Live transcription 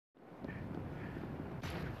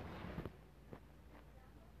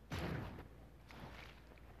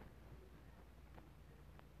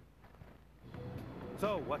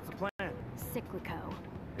So, what's the plan? Cyclico.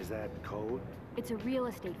 Is that code? It's a real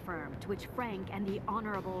estate firm to which Frank and the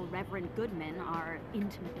Honorable Reverend Goodman are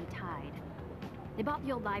intimately tied. They bought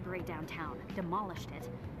the old library downtown, demolished it,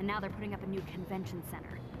 and now they're putting up a new convention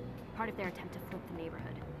center. Part of their attempt to flip the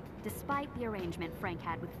neighborhood. Despite the arrangement Frank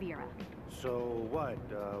had with Vera. So what,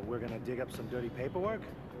 we're gonna dig up some dirty paperwork?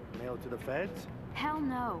 Mail it to the feds? Hell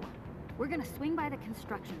no. We're gonna swing by the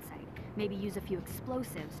construction site. Maybe use a few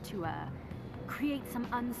explosives to, create some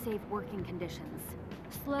unsafe working conditions.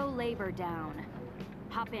 Slow labor down.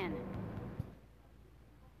 Hop in.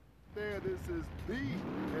 There, this is the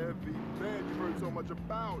heavy band you've heard so much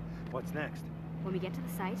about. What's next? When we get to the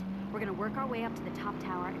site, we're gonna work our way up to the top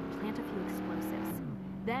tower and plant a few explosives.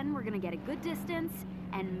 Then we're gonna get a good distance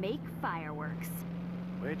and make fireworks.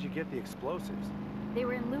 Where'd you get the explosives? They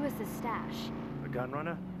were in Lewis's stash. A gun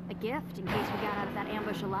runner? A gift in case we got out of that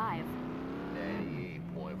ambush alive.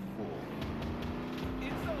 98.4.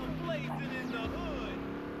 It's all blazing in the hood.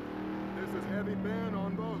 This is Heavy Band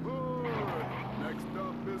on the hood. Next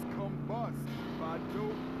up is Combust by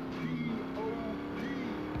Dope P.O.D.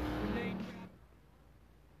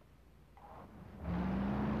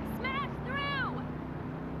 Smash through!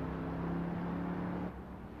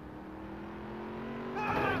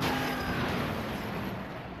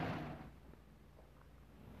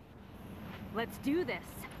 Let's do this.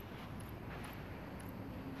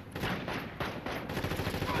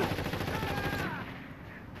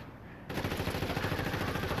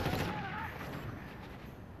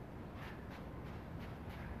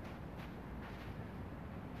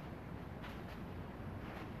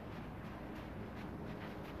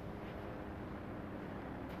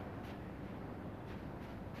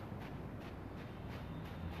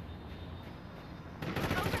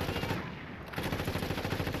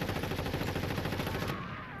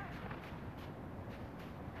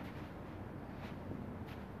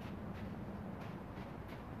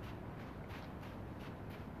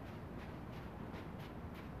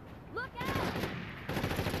 Look out!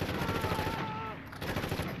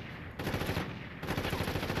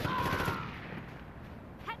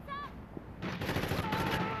 Heads up!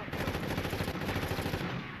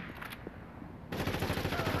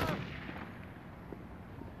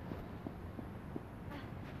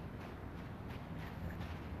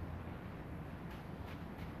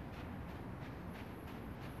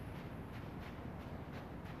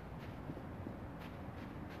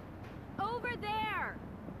 Over there!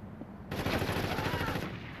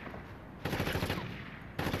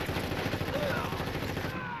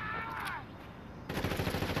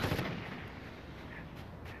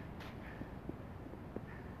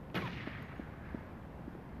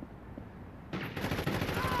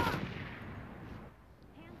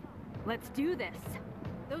 Let's do this.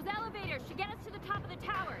 Those elevators should get us to the top of the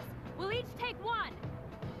towers. We'll each take one.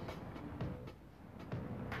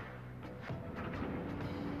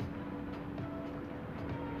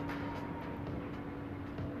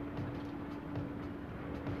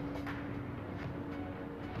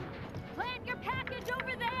 Plant your package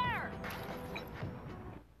over there!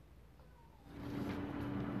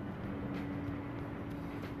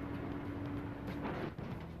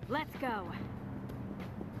 Let's go.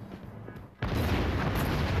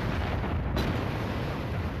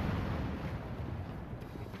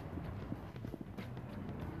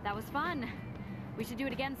 That was fun. We should do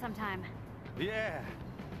it again sometime. Yeah.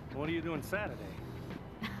 What are you doing Saturday?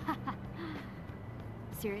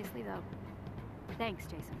 Seriously, though. Thanks,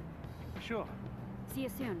 Jason. Sure. See you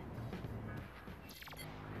soon.